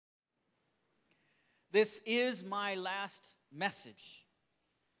This is my last message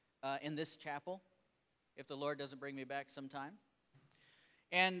in this chapel, if the Lord doesn't bring me back sometime.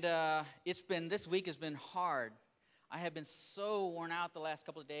 And this week has been hard. I have been so worn out the last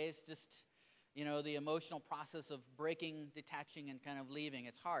couple of days, just, the emotional process of breaking, detaching, and kind of leaving.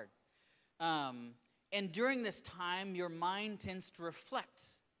 It's hard. And during this time, your mind tends to reflect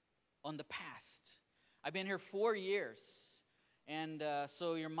on the past. I've been here 4 years, and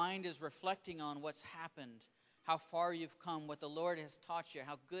so your mind is reflecting on what's happened, how far you've come, what the Lord has taught you,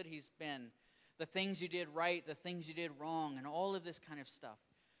 how good He's been, the things you did right, the things you did wrong, and all of this kind of stuff.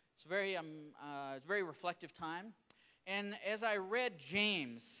 It's a very reflective time. And as I read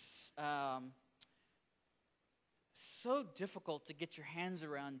James, so difficult to get your hands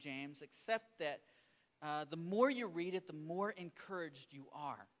around James, except that the more you read it, the more encouraged you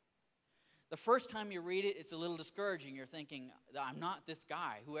are. The first time you read it, it's a little discouraging. You're thinking, I'm not this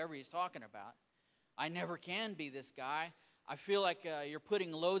guy, whoever he's talking about. I never can be this guy. I feel like you're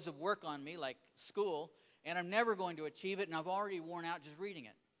putting loads of work on me, like school, and I'm never going to achieve it, and I've already worn out just reading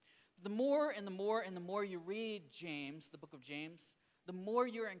it. The more and the more and the more you read James, the book of James, the more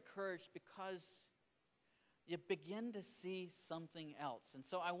you're encouraged because you begin to see something else. And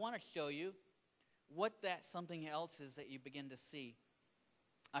so I want to show you what that something else is that you begin to see.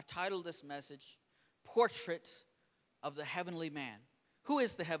 I've titled this message, Portrait of the Heavenly Man. Who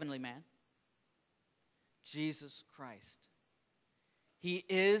is the heavenly man? Jesus Christ. He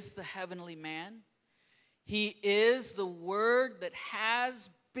is the heavenly man. He is the Word that has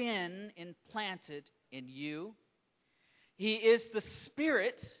been implanted in you. He is the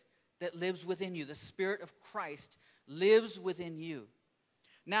Spirit that lives within you. The Spirit of Christ lives within you.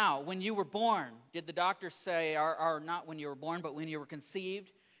 Now, when you were born, did the doctor say, or not when you were born, but when you were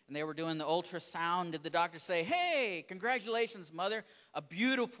conceived, and they were doing the ultrasound, did the doctor say, hey, congratulations, mother, a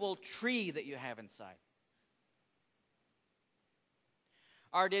beautiful tree that you have inside?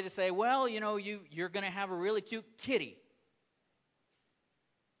 Or did it say, well, you're going to have a really cute kitty?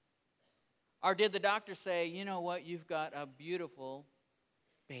 Or did the doctor say, you know what, you've got a beautiful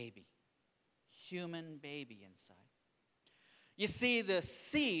baby, human baby inside? You see, the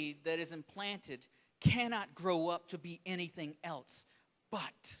seed that is implanted cannot grow up to be anything else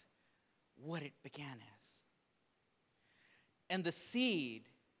but what it began as. And the seed,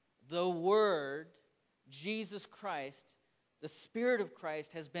 the Word, Jesus Christ, the Spirit of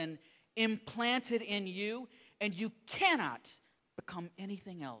Christ has been implanted in you, and you cannot become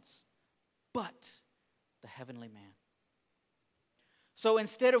anything else but the heavenly man. So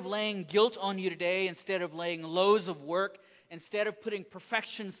instead of laying guilt on you today, instead of laying loads of work, instead of putting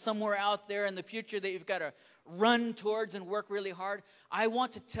perfection somewhere out there in the future that you've got to run towards and work really hard, I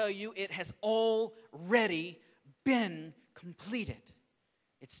want to tell you it has already been completed.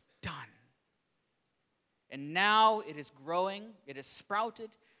 It's done. And now it is growing, it is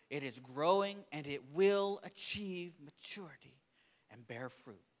sprouted, it is growing, and it will achieve maturity and bear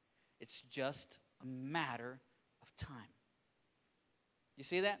fruit. It's just a matter of time. You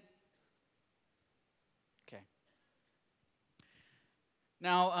see that? Okay.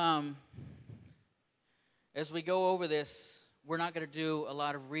 Now, as we go over this, we're not going to do a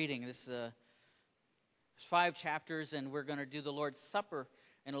lot of reading. There's 5 chapters, and we're going to do the Lord's Supper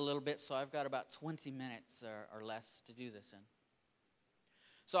in a little bit, so I've got about 20 minutes or less to do this in.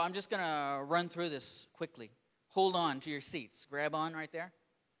 So I'm just going to run through this quickly. Hold on to your seats. Grab on right there.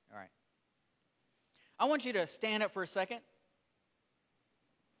 All right. I want you to stand up for a second.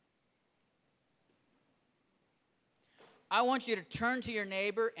 I want you to turn to your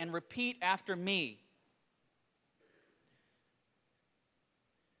neighbor and repeat after me.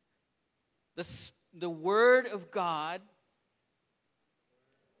 The Word of God.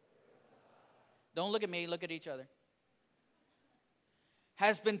 Don't look at me, look at each other.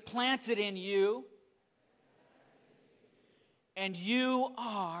 Has been planted in you, and you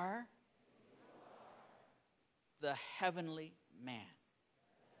are the heavenly man.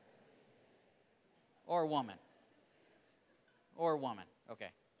 Or woman. Or woman, okay.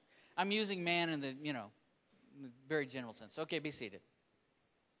 I'm using man in the, very general sense. Okay, be seated.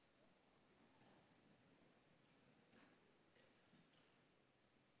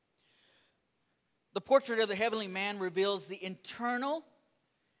 The portrait of the heavenly man reveals the internal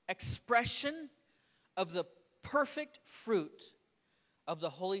expression of the perfect fruit of the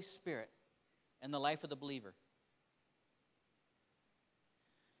Holy Spirit in the life of the believer.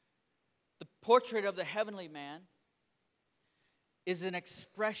 The portrait of the heavenly man is an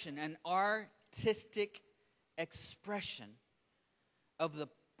expression, an artistic expression of the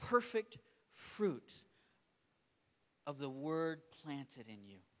perfect fruit of the Word planted in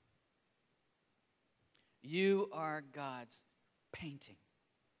you. You are God's painting.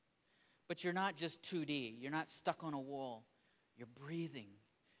 But you're not just 2D. You're not stuck on a wall. You're breathing,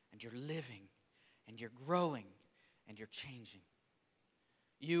 and you're living, and you're growing, and you're changing.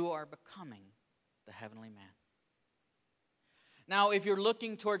 You are becoming the heavenly man. Now, if you're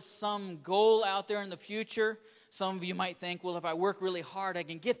looking towards some goal out there in the future, some of you might think, well, if I work really hard, I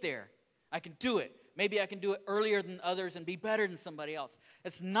can get there. I can do it. Maybe I can do it earlier than others and be better than somebody else.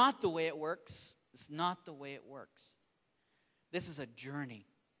 It's not the way it works. It's not the way it works. This is a journey.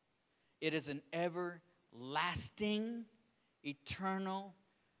 It is an everlasting, eternal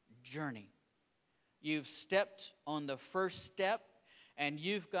journey. You've stepped on the first step, and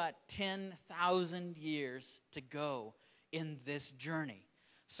you've got 10,000 years to go in this journey.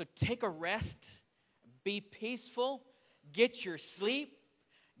 So take a rest, be peaceful, get your sleep,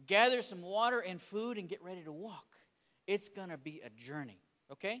 gather some water and food, and get ready to walk. It's going to be a journey,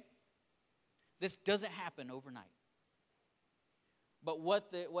 okay? This doesn't happen overnight. But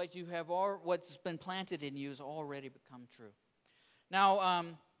what's been planted in you has already become true. Now,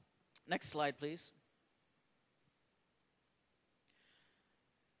 next slide, please.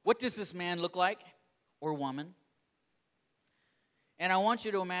 What does this man look like, or woman? And I want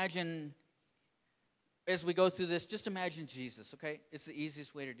you to imagine, as we go through this, just imagine Jesus, okay? It's the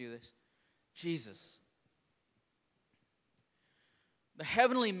easiest way to do this. Jesus. The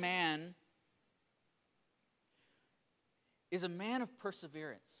heavenly man is a man of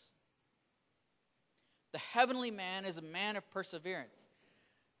perseverance. The heavenly man is a man of perseverance.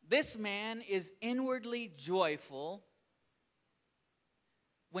 This man is inwardly joyful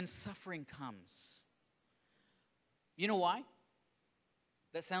when suffering comes. You know why?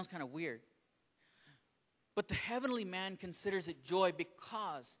 That sounds kind of weird. But the heavenly man considers it joy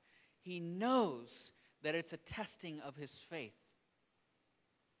because he knows that it's a testing of his faith.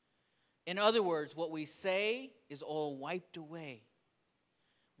 In other words, what we say is all wiped away.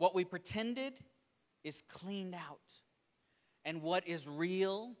 What we pretended is cleaned out. And what is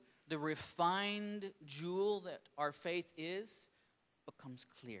real, the refined jewel that our faith is, becomes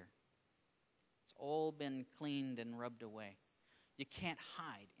clear. It's all been cleaned and rubbed away. You can't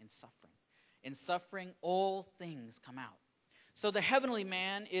hide in suffering. In suffering, all things come out. So the heavenly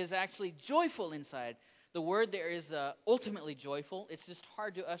man is actually joyful inside. The word there is ultimately joyful. It's just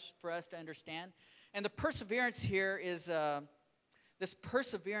hard for us to understand. And the perseverance here is, this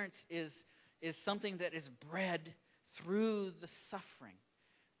perseverance is something that is bred through the suffering,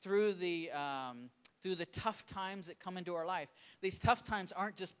 through the tough times that come into our life. These tough times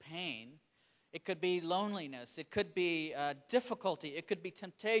aren't just pain. It could be loneliness. It could be difficulty. It could be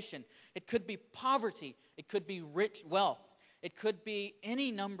temptation. It could be poverty. It could be rich wealth. It could be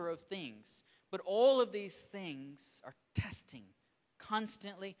any number of things. But all of these things are testing,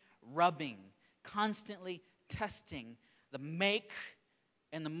 constantly rubbing, constantly testing the make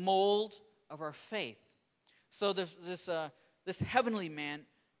and the mold of our faith. So this heavenly man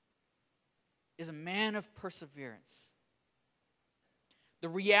is a man of perseverance. The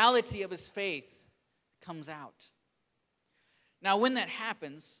reality of his faith comes out. Now, when that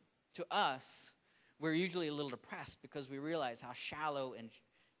happens to us, we're usually a little depressed because we realize how shallow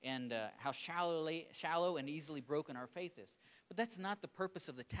and how shallow and easily broken our faith is. But that's not the purpose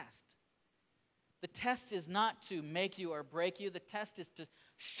of the test. The test is not to make you or break you. The test is to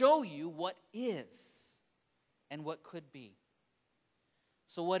show you what is and what could be.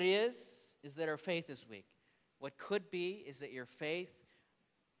 So what is that our faith is weak. What could be is that your faith,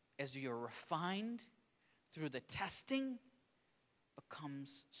 as you're refined through the testing,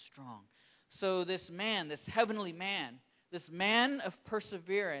 becomes strong. So this man, this heavenly man, this man of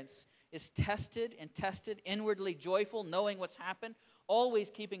perseverance is tested, inwardly joyful, knowing what's happened, always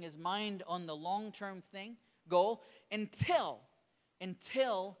keeping his mind on the long-term goal, until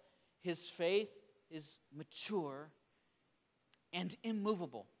his faith is mature and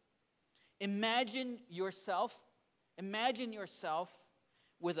immovable. Imagine yourself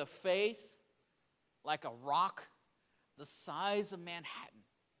with a faith like a rock the size of Manhattan.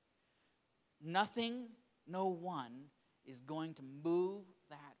 Nothing, no one is going to move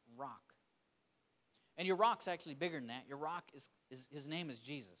that rock. And your rock's actually bigger than that. Your rock is his name is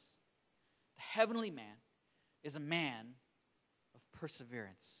Jesus. The heavenly man is a man of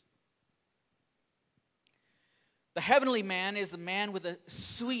perseverance. The heavenly man is a man with a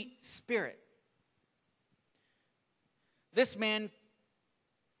sweet spirit. This man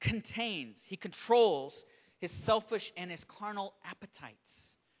he controls his selfish and his carnal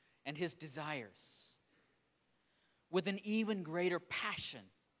appetites and his desires with an even greater passion.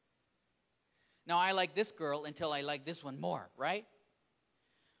 Now, I like this girl until I like this one more, right?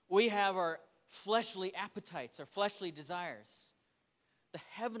 We have our fleshly appetites, our fleshly desires. The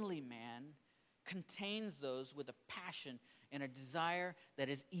heavenly man contains those with a passion and a desire that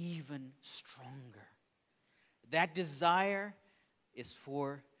is even stronger. That desire is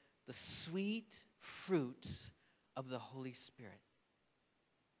for the sweet fruit of the Holy Spirit.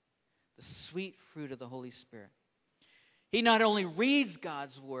 The sweet fruit of the Holy Spirit. He not only reads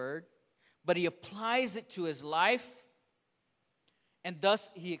God's word, but he applies it to his life, and thus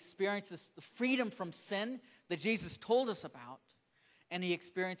he experiences the freedom from sin that Jesus told us about, and he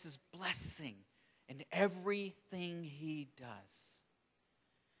experiences blessing in everything he does.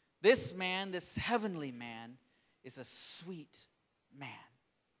 This man, this heavenly man, is a sweet man.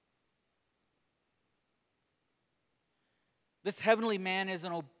 This heavenly man is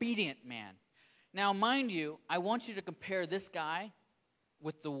an obedient man. Now, mind you, I want you to compare this guy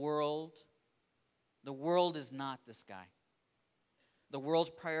with the world. The world is not this guy. The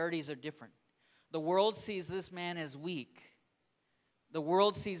world's priorities are different. The world sees this man as weak. The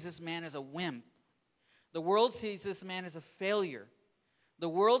world sees this man as a wimp. The world sees this man as a failure. The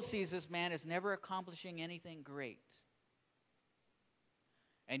world sees this man as never accomplishing anything great.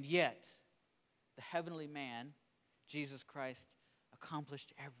 And yet, the heavenly man, Jesus Christ,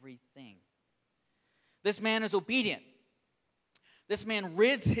 accomplished everything. This man is obedient. This man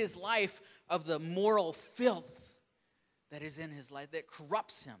rids his life of the moral filth that is in his life, that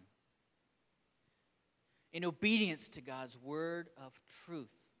corrupts him, in obedience to God's word of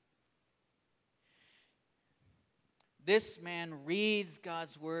truth. This man reads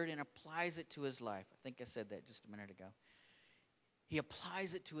God's word and applies it to his life. I think I said that just a minute ago. He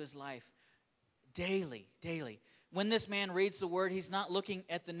applies it to his life daily. When this man reads the word, he's not looking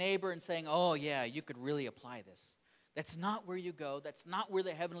at the neighbor and saying, oh yeah, you could really apply this. That's not where you go. That's not where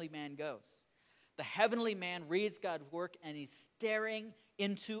the heavenly man goes. The heavenly man reads God's work and he's staring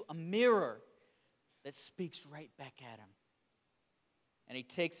into a mirror that speaks right back at him. And he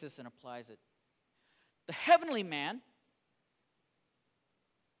takes this and applies it. The heavenly man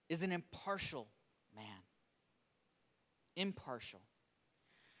is an impartial man. Impartial.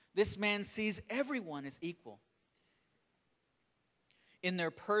 This man sees everyone as equal in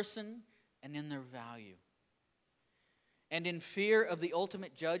their person and in their value. And in fear of the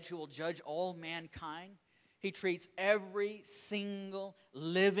ultimate judge who will judge all mankind, he treats every single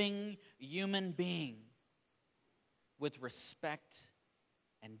living human being with respect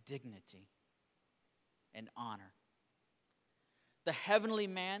and dignity and honor. The heavenly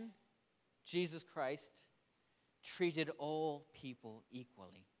man, Jesus Christ, treated all people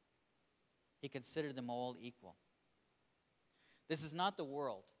equally. He considered them all equal. This is not the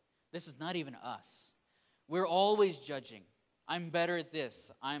world. This is not even us. We're always judging. I'm better at this.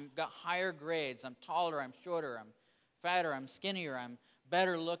 I've got higher grades. I'm taller. I'm shorter. I'm fatter. I'm skinnier. I'm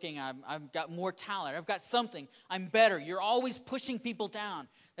better looking. I've got more talent. I've got something. I'm better. You're always pushing people down.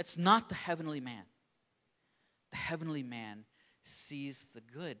 That's not the heavenly man. The heavenly man sees the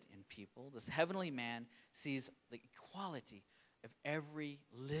good in people. This heavenly man sees the equality of every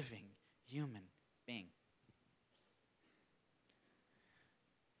living human being.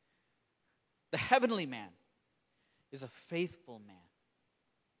 The heavenly man is a faithful man.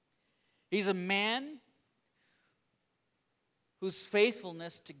 He's a man whose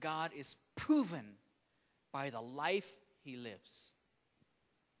faithfulness to God is proven by the life he lives.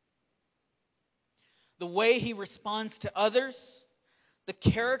 The way he responds to others, the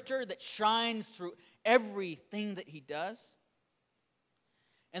character that shines through everything that he does,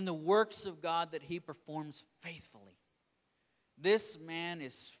 and the works of God that he performs faithfully. This man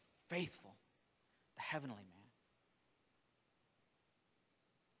is faithful, the heavenly man.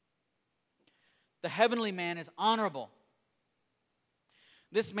 The heavenly man is honorable.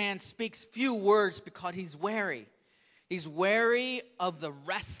 This man speaks few words because he's wary. He's wary of the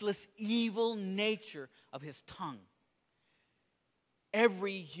restless, evil nature of his tongue.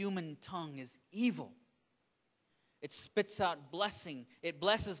 Every human tongue is evil. It spits out blessing. It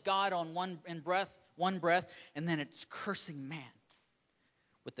blesses God on one breath, and then it's cursing man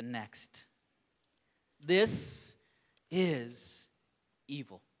with the next. This is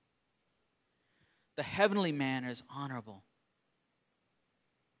evil. The heavenly man is honorable.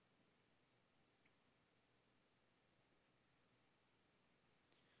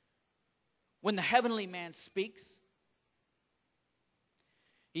 When the heavenly man speaks,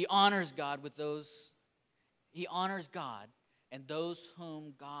 he honors God with those. He honors God and those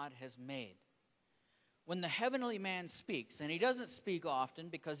whom God has made. When the heavenly man speaks, and he doesn't speak often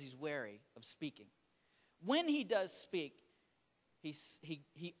because he's wary of speaking. When he does speak,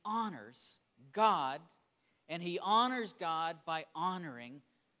 he honors God, and he honors God by honoring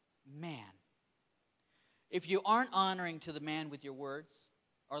man, If you aren't honoring to the man with your words,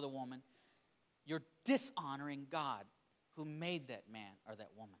 or the woman, you're dishonoring God who made that man or that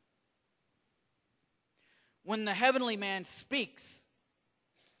woman. When the heavenly man speaks,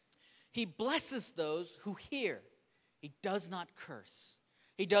 he blesses those who hear. He does not curse.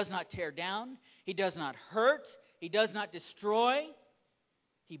 He does not tear down. He does not hurt. He does not destroy.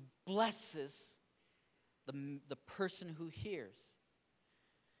 He blesses the person who hears.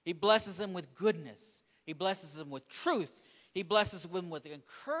 He blesses them with goodness. He blesses them with truth. He blesses them with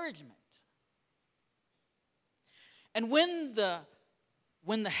encouragement. And when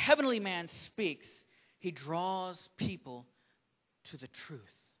the heavenly man speaks, he draws people to the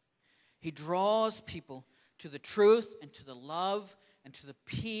truth. He draws people to the truth and to the love and to the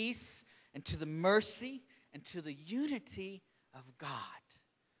peace and to the mercy and to the unity of God,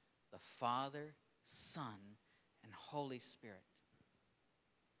 the Father, Son, and Holy Spirit.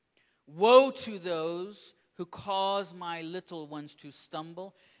 Woe to those who cause my little ones to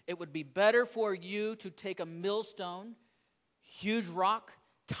stumble. It would be better for you to take a millstone, huge rock,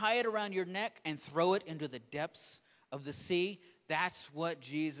 tie it around your neck, and throw it into the depths of the sea. That's what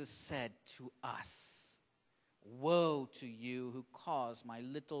Jesus said to us. Woe to you who cause my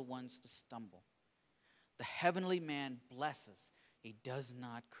little ones to stumble. The heavenly man blesses. He does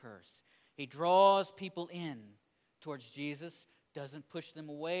not curse. He draws people in towards Jesus, doesn't push them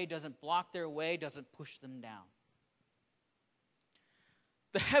away, doesn't block their way, doesn't push them down.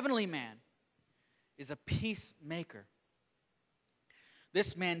 The heavenly man is a peacemaker.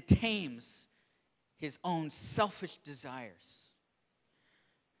 This man tames his own selfish desires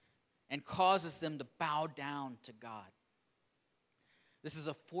and causes them to bow down to God. This is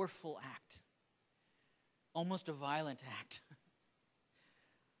a forceful act, almost a violent act.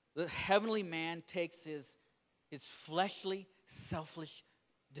 The heavenly man takes his fleshly, selfish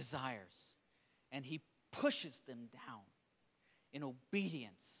desires and he pushes them down in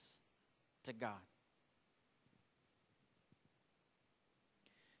obedience to God.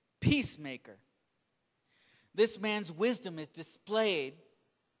 Peacemaker. This man's wisdom is displayed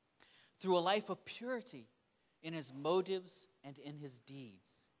through a life of purity in his motives and in his deeds.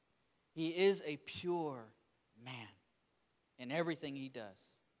 He is a pure man in everything he does.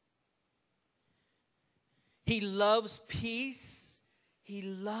 He loves peace. He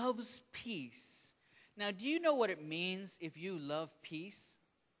loves peace. Now, do you know what it means if you love peace?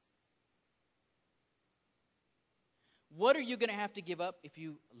 What are you going to have to give up if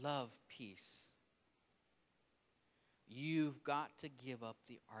you love peace? You've got to give up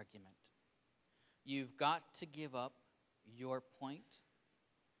the argument. You've got to give up your point.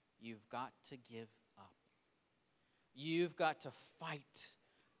 You've got to give up. You've got to fight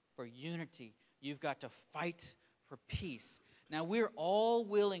for unity. You've got to fight for peace. Now, we're all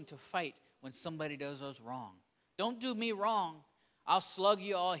willing to fight when somebody does us wrong. Don't do me wrong. I'll slug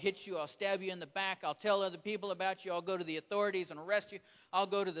you, I'll hit you, I'll stab you in the back, I'll tell other people about you, I'll go to the authorities and arrest you, I'll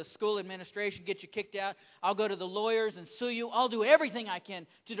go to the school administration, get you kicked out, I'll go to the lawyers and sue you, I'll do everything I can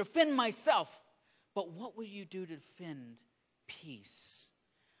to defend myself. But what will you do to defend peace?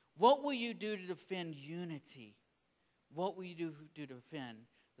 What will you do to defend unity? What will you do to defend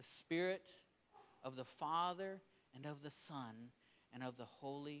the Spirit of the Father and of the Son and of the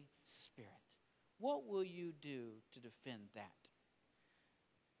Holy Spirit? What will you do to defend that?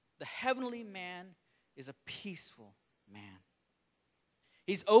 The heavenly man is a peaceful man.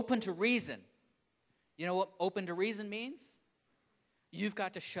 He's open to reason. You know what open to reason means? You've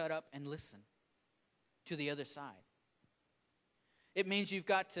got to shut up and listen to the other side. It means you've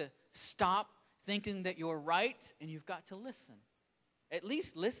got to stop thinking that you're right and you've got to listen. At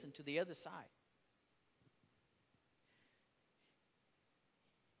least listen to the other side.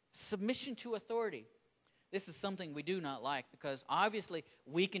 Submission to authority. This is something we do not like because obviously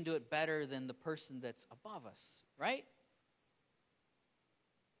we can do it better than the person that's above us, right?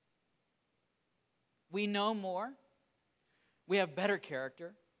 We know more. We have better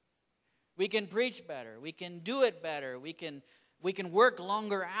character. We can preach better. We can do it better. We can work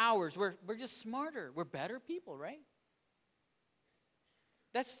longer hours. We're just smarter. We're better people, right?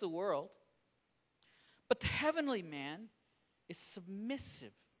 That's the world. But the heavenly man is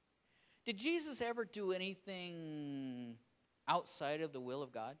submissive. Did Jesus ever do anything outside of the will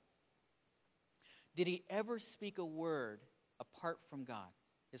of God? Did he ever speak a word apart from God,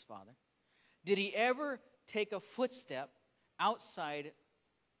 his Father? Did he ever take a footstep outside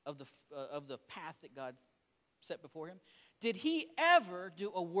of the path that God set before him? Did he ever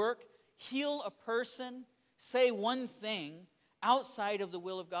do a work, heal a person, say one thing outside of the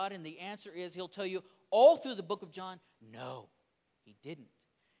will of God? And the answer is, he'll tell you all through the book of John, no, he didn't.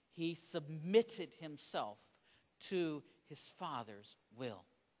 He submitted himself to his Father's will.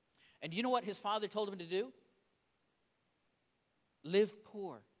 And you know what his Father told him to do? Live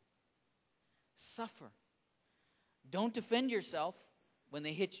poor. Suffer. Don't defend yourself when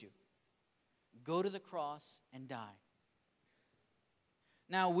they hit you. Go to the cross and die.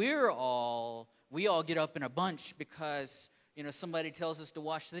 Now we all get up in a bunch because, somebody tells us to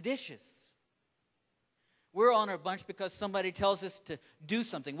wash the dishes. We're all in a bunch because somebody tells us to do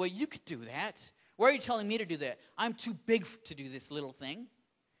something. Well, you could do that. Why are you telling me to do that? I'm too big to do this little thing.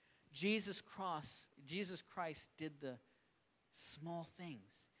 Jesus Christ did the small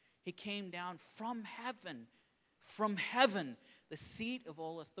things. He came down from heaven, the seat of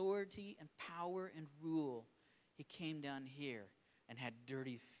all authority and power and rule. He came down here and had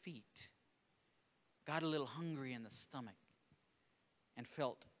dirty feet, got a little hungry in the stomach, and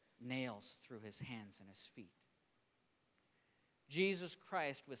felt nails through his hands and his feet. Jesus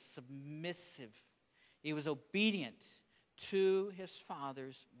Christ was submissive. He was obedient to his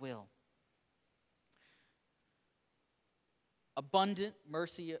Father's will. Abundant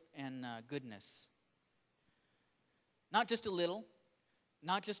mercy and goodness. Not just a little,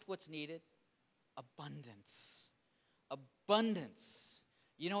 not just what's needed, abundance. Abundance.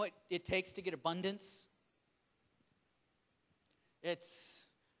 You know what it takes to get abundance?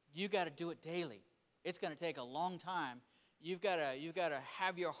 You got to do it daily. It's going to take a long time. You've got to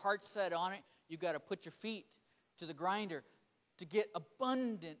have your heart set on it. You've got to put your feet to the grinder to get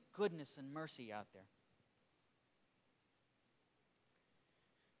abundant goodness and mercy out there.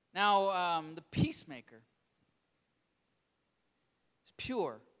 Now, the peacemaker is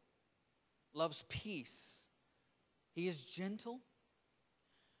pure, loves peace. He is gentle.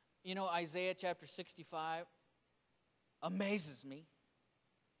 Isaiah chapter 65 amazes me.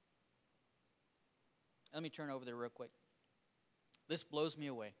 Let me turn over there real quick. This blows me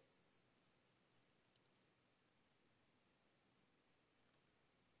away.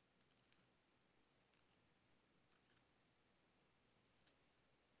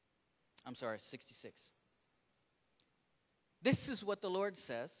 I'm sorry, 66. This is what the Lord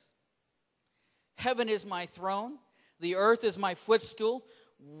says. Heaven is my throne. The earth is my footstool.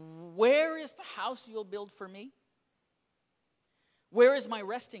 Where is the house you'll build for me? Where is my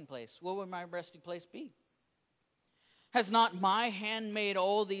resting place? Where will my resting place be? Has not my hand made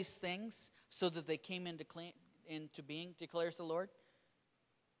all these things so that they came into being, declares the Lord?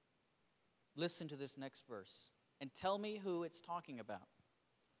 Listen to this next verse and tell me who it's talking about.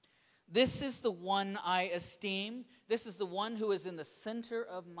 This is the one I esteem. This is the one who is in the center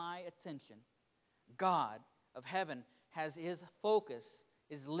of my attention. God of heaven has his focus,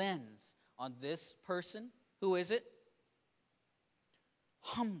 his lens on this person. Who is it?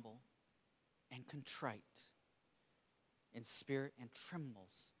 Humble and contrite in spirit and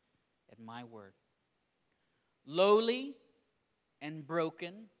trembles at my word. Lowly and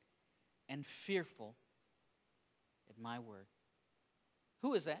broken and fearful at my word.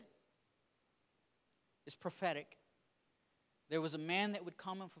 Who is that? It's prophetic. There was a man that would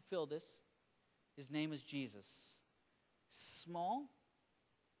come and fulfill this. His name is Jesus. Small,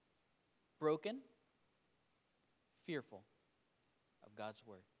 broken, fearful of God's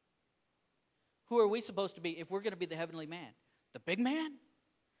word. Who are we supposed to be if we're going to be the heavenly man? The big man?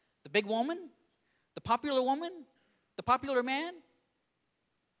 The big woman? The popular woman? The popular man?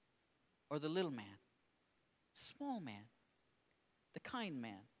 Or the little man? Small man? The kind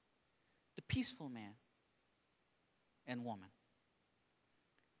man? The peaceful man and woman?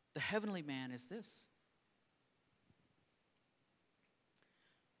 The heavenly man is this.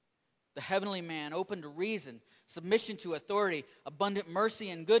 The heavenly man, open to reason, submission to authority, abundant mercy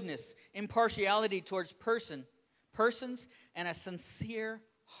and goodness, impartiality towards persons, and a sincere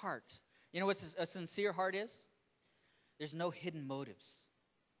heart. You know what a sincere heart is? There's no hidden motives.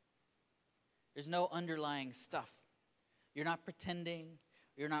 There's no underlying stuff. You're not pretending.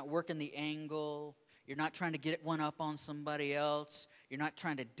 You're not working the angle. You're not trying to get one up on somebody else. You're not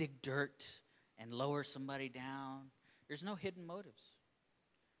trying to dig dirt and lower somebody down. There's no hidden motives.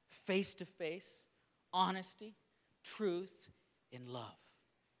 Face-to-face, honesty, truth, in love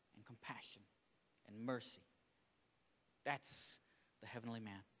and compassion and mercy. That's the heavenly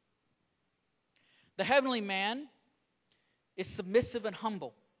man. The heavenly man is submissive and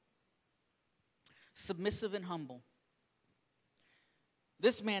humble. Submissive and humble.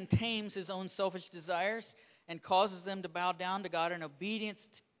 This man tames his own selfish desires and causes them to bow down to God in obedience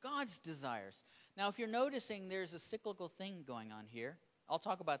to God's desires. Now, if you're noticing, there's a cyclical thing going on here. I'll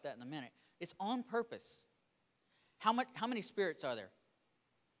talk about that in a minute. It's on purpose. How many spirits are there?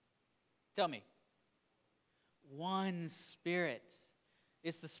 Tell me. One spirit.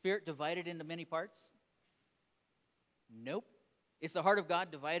 Is the spirit divided into many parts? Nope. Is the heart of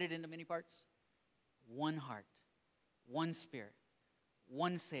God divided into many parts? One heart, one Spirit,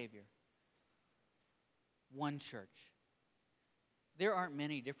 one Savior, one church. There aren't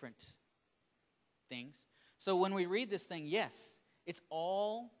many different things. So when we read this thing, yes, it's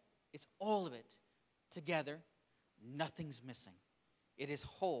all of it together. Nothing's missing. It is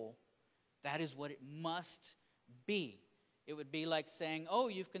whole. That is what it must be. It would be like saying, oh,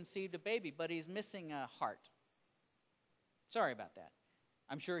 you've conceived a baby, but he's missing a heart. Sorry about that.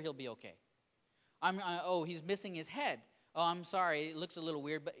 I'm sure he'll be okay. Oh, he's missing his head. Oh, I'm sorry, it looks a little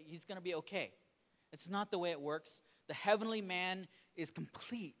weird, but he's going to be okay. It's not the way it works. The heavenly man is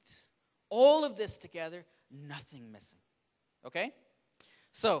complete. All of this together, nothing missing. Okay?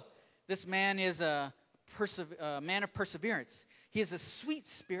 So, this man is a man of perseverance. He has a sweet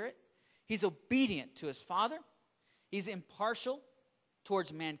spirit. He's obedient to his father. He's impartial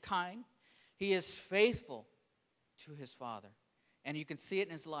towards mankind. He is faithful to his father. And you can see it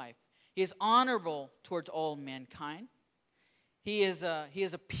in his life. He is honorable towards all mankind. He is a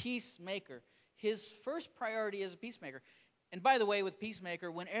peacemaker. His first priority is a peacemaker. And by the way, with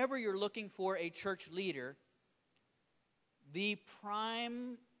peacemaker, whenever you're looking for a church leader, the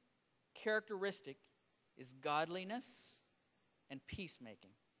prime characteristic is godliness and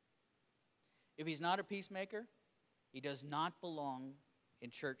peacemaking. If he's not a peacemaker, he does not belong in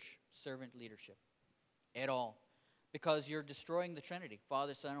church servant leadership at all, because you're destroying the Trinity,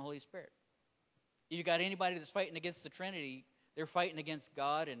 Father, Son, and Holy Spirit. If you got anybody that's fighting against the Trinity, they're fighting against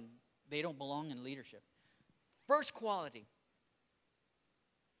God, and they don't belong in leadership. First quality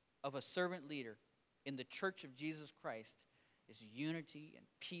of a servant leader in the church of Jesus Christ is unity and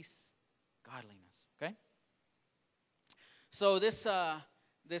peace, godliness. Okay? So this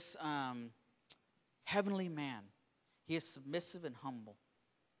heavenly man, he is submissive and humble.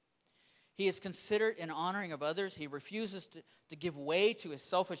 He is considerate and honoring of others. He refuses to give way to his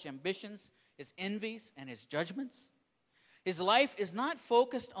selfish ambitions, his envies, and his judgments. His life is not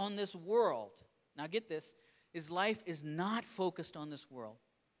focused on this world. Now get this. His life is not focused on this world.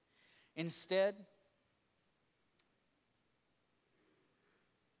 Instead,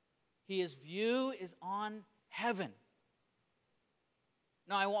 his view is on heaven.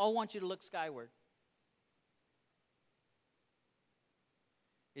 Now, I want you to look skyward.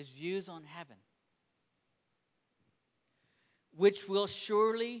 His views on heaven, which will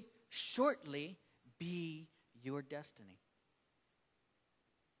shortly be your destiny.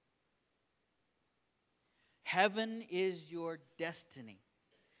 Heaven is your destiny.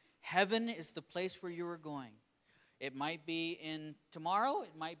 Heaven is the place where you are going. It might be in tomorrow,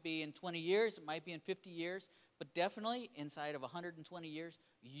 it might be in 20 years, it might be in 50 years, but definitely inside of 120 years,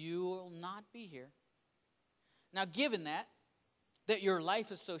 you will not be here. Now, given that your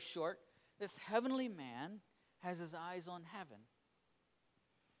life is so short, this heavenly man has his eyes on heaven.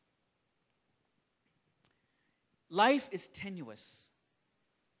 Life is tenuous.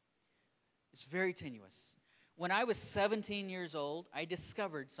 It's very tenuous. When I was 17 years old, I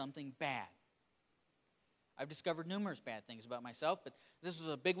discovered something bad. I've discovered numerous bad things about myself, but this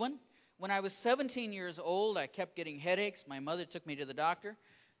was a big one. When I was 17 years old, I kept getting headaches. My mother took me to the doctor.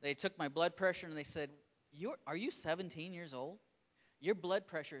 They took my blood pressure, and they said, are you 17 years old? Your blood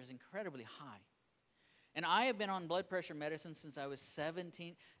pressure is incredibly high. And I have been on blood pressure medicine since I was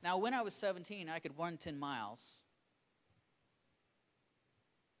 17. Now, when I was 17, I could run 10 miles.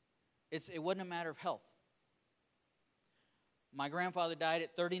 It wasn't a matter of health. My grandfather died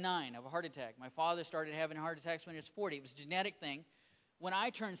at 39 of a heart attack. My father started having heart attacks when he was 40. It was a genetic thing. When I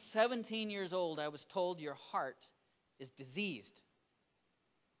turned 17 years old, I was told your heart is diseased.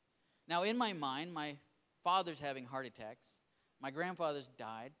 Now, in my mind, my father's having heart attacks. My grandfather's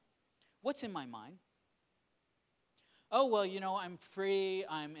died. What's in my mind? Oh, well, I'm free.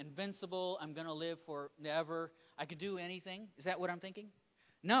 I'm invincible. I'm going to live forever. I could do anything. Is that what I'm thinking?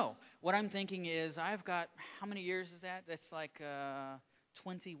 No. What I'm thinking is I've got, how many years is that? That's like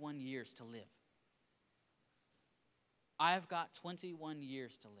 21 years to live. I've got 21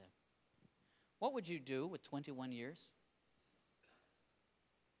 years to live. What would you do with 21 years?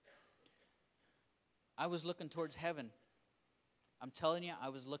 I was looking towards heaven. I'm telling you, I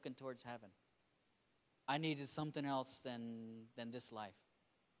was looking towards heaven. I needed something else than this life.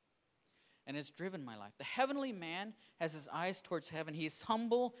 And it's driven my life. The heavenly man has his eyes towards heaven. He is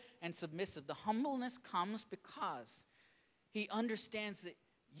humble and submissive. The humbleness comes because he understands that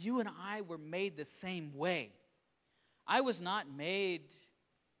you and I were made the same way. I was not made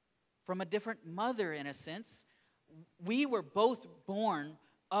from a different mother in a sense. We were both born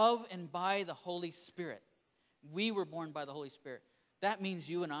of and by the Holy Spirit. We were born by the Holy Spirit. That means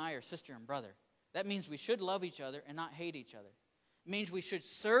you and I are sister and brother. That means we should love each other and not hate each other. It means we should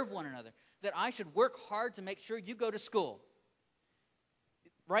serve one another. That I should work hard to make sure you go to school.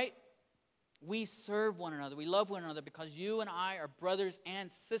 Right? We serve one another. We love one another because you and I are brothers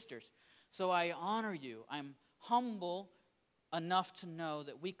and sisters. So I honor you. I'm humble enough to know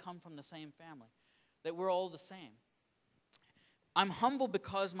that we come from the same family, that we're all the same. I'm humble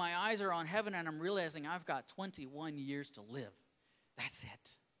because my eyes are on heaven and I'm realizing I've got 21 years to live. That's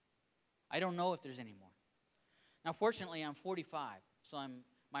it. I don't know if there's any more. Now, fortunately, I'm 45, so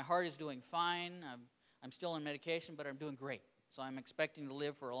my heart is doing fine. I'm still on medication, but I'm doing great. So I'm expecting to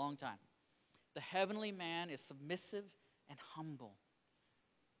live for a long time. The heavenly man is submissive and humble.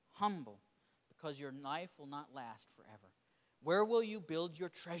 Humble, because your life will not last forever. Where will you build your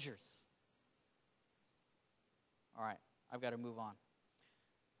treasures? All right, I've got to move on.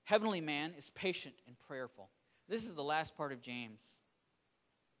 Heavenly man is patient and prayerful. This is the last part of James.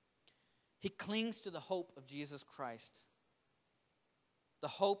 He clings to the hope of Jesus Christ. The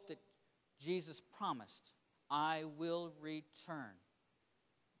hope that Jesus promised, I will return.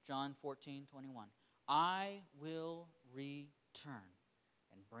 John 14:21. I will return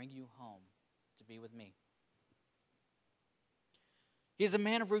and bring you home to be with me. He is a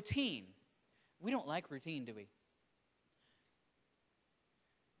man of routine. We don't like routine, do we?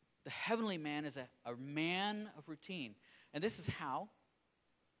 The heavenly man is a man of routine. And this is how.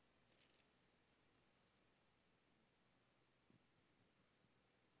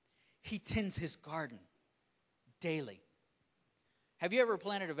 He tends his garden daily. Have you ever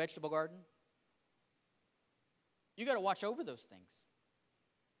planted a vegetable garden? You got to watch over those things.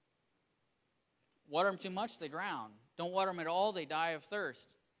 Water them too much, they drown. Don't water them at all, they die of thirst.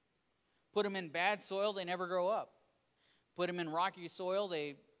 Put them in bad soil, they never grow up. Put them in rocky soil,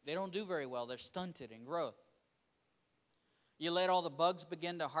 they don't do very well. They're stunted in growth. You let all the bugs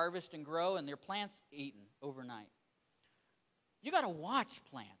begin to harvest and grow, and their plants eaten overnight. You got to watch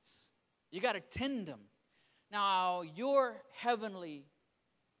plants. You got to tend them. Now, your heavenly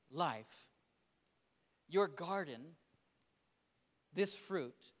life, your garden, this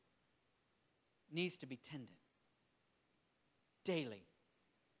fruit, needs to be tended. Daily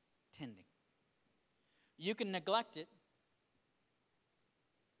tending. You can neglect it,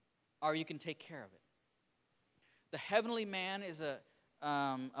 or you can take care of it. The heavenly man is a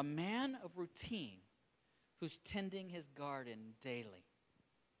man of routine who's tending his garden daily.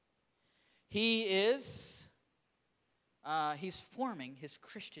 He's forming his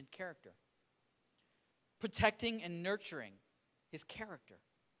Christian character, protecting and nurturing his character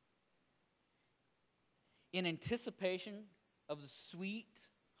in anticipation of the sweet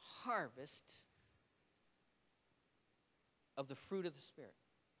harvest of the fruit of the Spirit.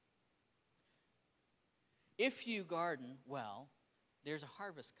 If you garden well, there's a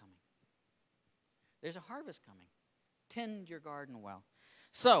harvest coming. There's a harvest coming. Tend your garden well.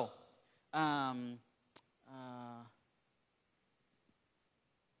 So,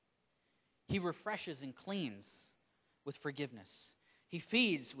 he refreshes and cleans with forgiveness. He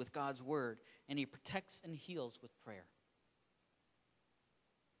feeds with God's word, and he protects and heals with prayer.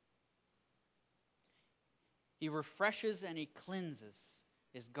 He refreshes and he cleanses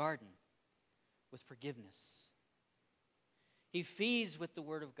his garden with forgiveness. He feeds with the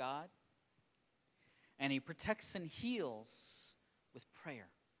word of God, and he protects and heals with prayer.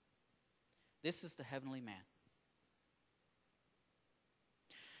 This is the heavenly man.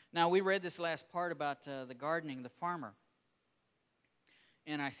 Now, we read this last part about the gardening, the farmer.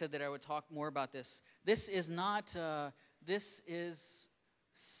 And I said that I would talk more about this. This is not, this is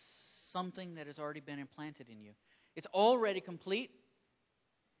something that has already been implanted in you. It's already complete.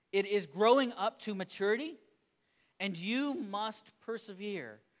 It is growing up to maturity, and you must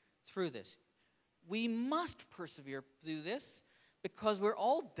persevere through this. We must persevere through this because we're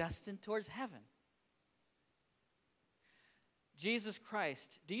all destined towards heaven. Jesus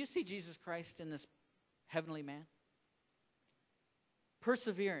Christ, do you see Jesus Christ in this heavenly man?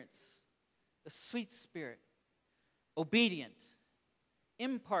 Perseverance, a sweet spirit, obedient,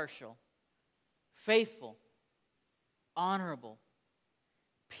 impartial, faithful, honorable,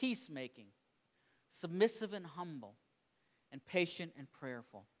 peacemaking, submissive and humble, and patient and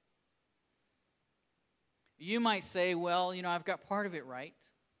prayerful. You might say, well, I've got part of it right.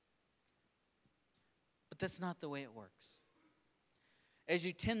 But that's not the way it works. As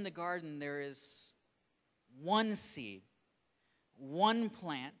you tend the garden, there is one seed, one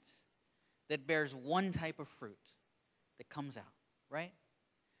plant that bears one type of fruit that comes out, right?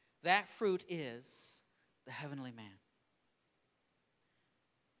 That fruit is the heavenly man.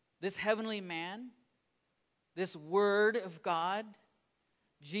 This heavenly man, this word of God,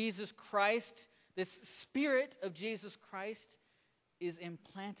 Jesus Christ, This Spirit of Jesus Christ is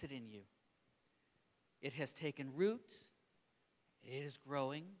implanted in you. It has taken root. It is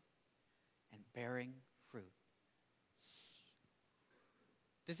growing and bearing fruit.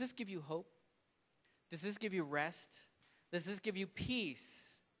 Does this give you hope? Does this give you rest? Does this give you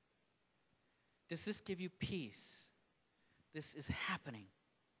peace? Does this give you peace? This is happening.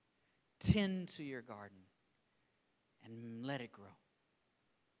 Tend to your garden and let it grow.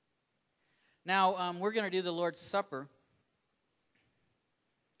 Now, we're going to do the Lord's Supper.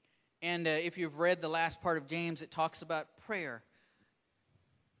 And if you've read the last part of James, it talks about prayer,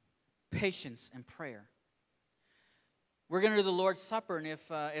 patience, and prayer. We're going to do the Lord's Supper, and if,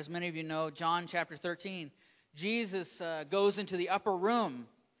 as many of you know, John chapter 13, Jesus goes into the upper room,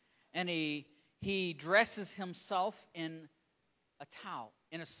 and he dresses himself in a towel,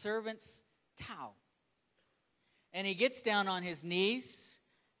 in a servant's towel. And he gets down on his knees.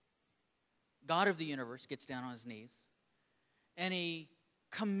 God of the universe gets down on his knees. And he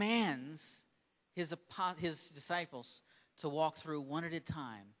commands his disciples to walk through one at a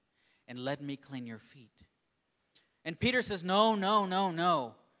time and let me clean your feet. And Peter says, no, no, no,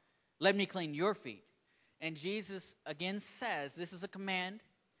 no. Let me clean your feet. And Jesus again says, this is a command.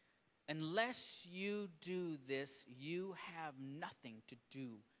 Unless you do this, you have nothing to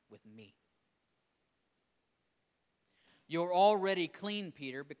do with me. You're already clean,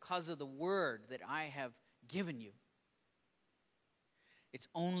 Peter, because of the word that I have given you. It's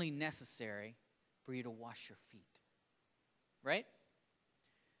only necessary for you to wash your feet. Right?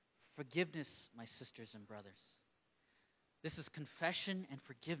 Forgiveness, my sisters and brothers. This is confession and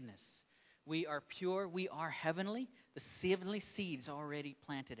forgiveness. We are pure. We are heavenly. The heavenly seed is already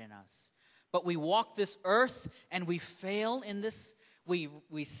planted in us. But we walk this earth and we fail in this. We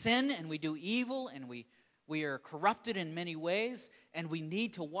sin and we do evil and we are corrupted in many ways, and we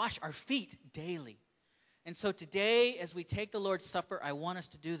need to wash our feet daily. And so today, as we take the Lord's Supper, I want us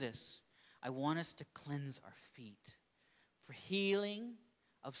to do this. I want us to cleanse our feet for healing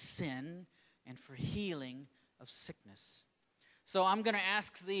of sin and for healing of sickness. So I'm going to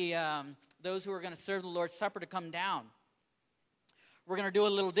ask those who are going to serve the Lord's Supper to come down. We're going to do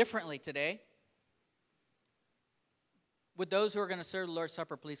it a little differently today. Would those who are going to serve the Lord's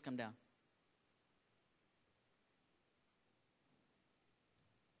Supper please come down?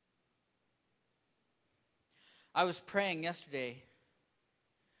 I was praying yesterday,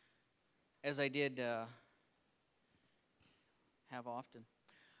 as I did have often.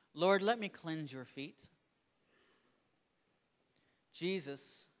 Lord, let me cleanse your feet.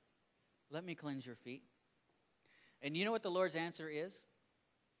 Jesus, let me cleanse your feet. And you know what the Lord's answer is?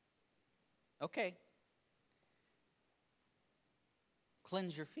 Okay.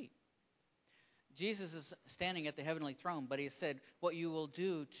 Cleanse your feet. Jesus is standing at the heavenly throne, but he said, what you will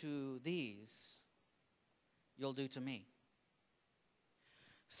do to these, you'll do to me.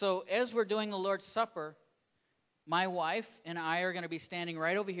 So as we're doing the Lord's Supper, my wife and I are going to be standing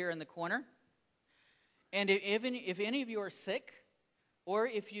right over here in the corner. And if any of you are sick, or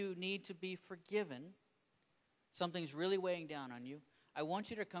if you need to be forgiven, something's really weighing down on you, I want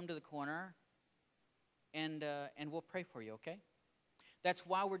you to come to the corner and we'll pray for you, okay? That's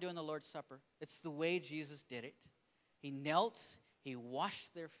why we're doing the Lord's Supper. It's the way Jesus did it. He knelt, he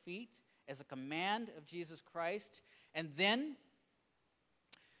washed their feet as a command of Jesus Christ, and then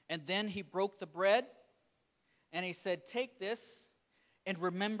he broke the bread, and he said, take this in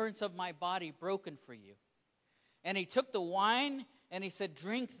remembrance of my body broken for you. And he took the wine, and he said,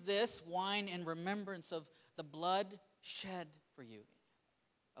 drink this wine in remembrance of the blood shed for you,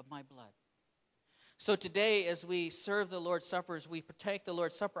 of my blood. So today, as we serve the Lord's Supper, as we partake the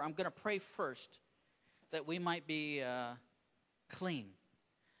Lord's Supper, I'm going to pray first that we might be clean,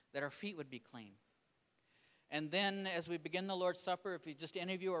 that our feet would be clean. And then as we begin the Lord's Supper, if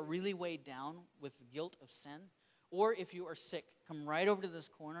any of you are really weighed down with the guilt of sin, or if you are sick, come right over to this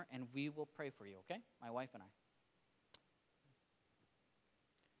corner and we will pray for you, okay? My wife and I.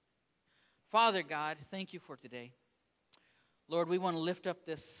 Father God, thank you for today. Lord, we want to lift up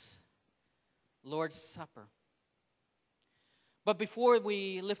this Lord's Supper. But before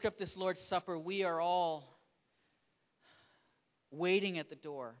we lift up this Lord's Supper, we are all waiting at the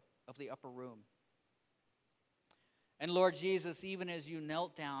door of the upper room. And Lord Jesus, even as you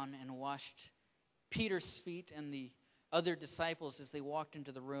knelt down and washed Peter's feet and the other disciples as they walked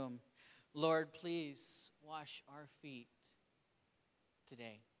into the room, Lord, please wash our feet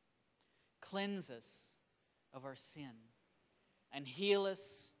today. Cleanse us of our sin and heal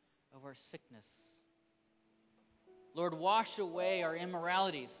us of our sickness. Lord, wash away our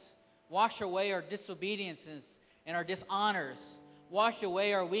immoralities. Wash away our disobediences and our dishonors. Wash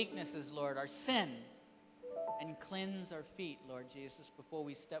away our weaknesses, Lord, our sin, and cleanse our feet, Lord Jesus, before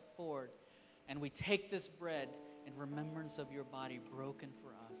we step forward and we take this bread in remembrance of your body broken for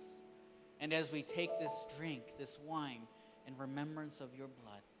us. And as we take this drink, this wine, in remembrance of your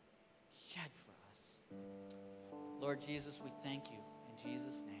blood shed for us. Lord Jesus, we thank you in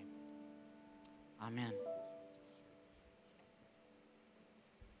Jesus' name. Amen.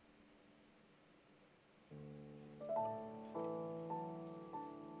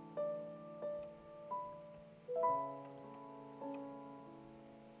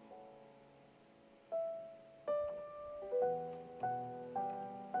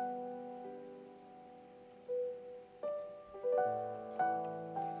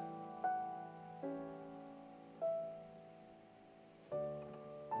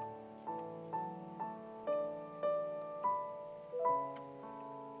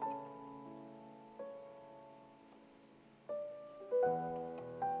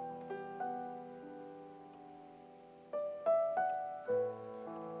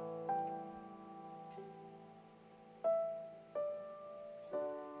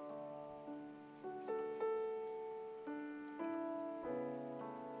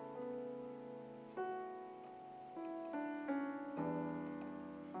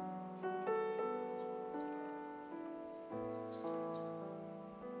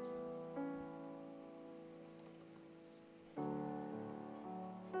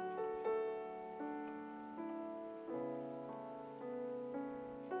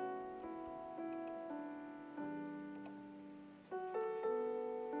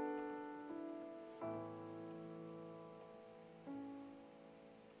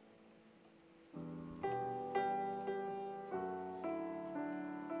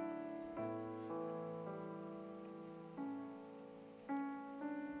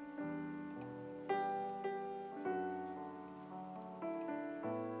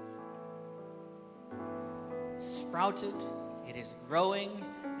 Sprouted, it is growing,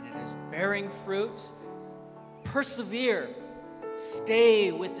 and it is bearing fruit. Persevere,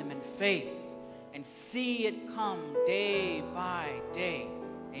 stay with him in faith, and see it come day by day.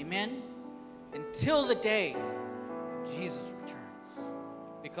 Amen? Until the day Jesus returns.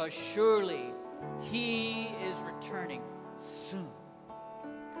 Because surely he is returning soon.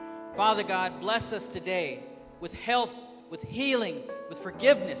 Father God, bless us today with health, with healing, with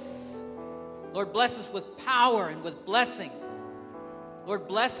forgiveness. Lord, bless us with power and with blessing. Lord,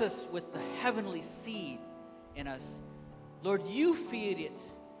 bless us with the heavenly seed in us. Lord, you feed it.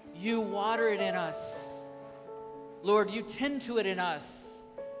 You water it in us. Lord, you tend to it in us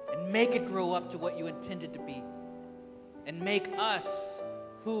and make it grow up to what you intended to be. And make us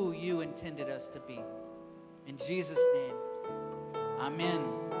who you intended us to be. In Jesus' name, amen.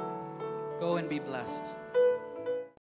 Go and be blessed.